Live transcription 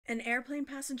An airplane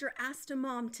passenger asked a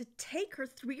mom to take her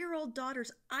 3-year-old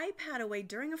daughter's iPad away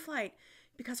during a flight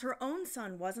because her own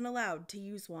son wasn't allowed to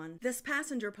use one. This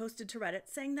passenger posted to Reddit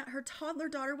saying that her toddler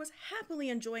daughter was happily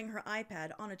enjoying her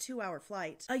iPad on a 2-hour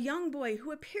flight. A young boy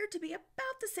who appeared to be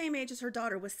about the same age as her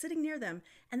daughter was sitting near them,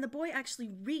 and the boy actually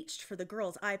reached for the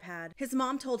girl's iPad. His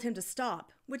mom told him to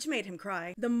stop, which made him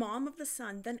cry. The mom of the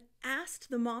son then asked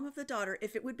the mom of the daughter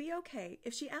if it would be okay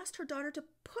if she asked her daughter to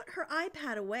put her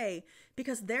iPad away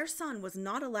because their son was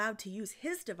not allowed to use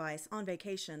his device on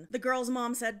vacation. The girl's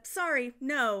mom said, "Sorry,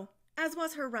 no," as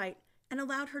was her right, and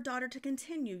allowed her daughter to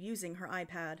continue using her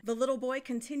iPad. The little boy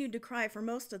continued to cry for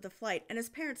most of the flight, and his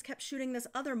parents kept shooting this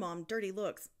other mom dirty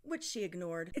looks, which she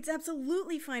ignored. It's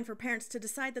absolutely fine for parents to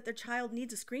decide that their child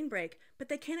needs a screen break, but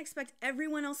they can't expect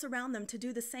everyone else around them to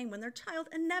do the same when their child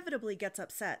inevitably gets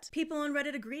upset. People on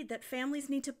Reddit agreed that families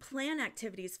need to plan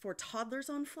activities for toddlers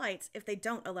on flights if they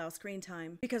don't allow screen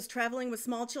time. Because traveling with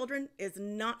small children is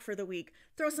not for the weak.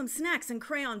 Throw some snacks and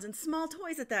crayons and small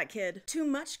toys at that kid. Too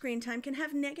much screen time can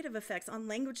have negative effects on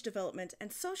language development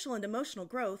and social and emotional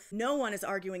growth. No one is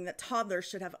arguing that toddlers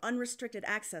should have unrestricted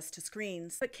access to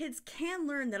screens, but kids can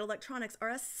learn that electronics are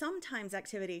a sometimes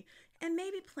activity, and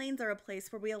maybe planes are a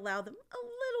place where we allow them a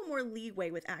little more leeway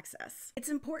with access. It's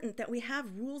important that we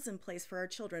have rules in place for our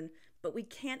children, but we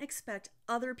can't expect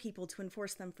other people to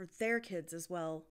enforce them for their kids as well.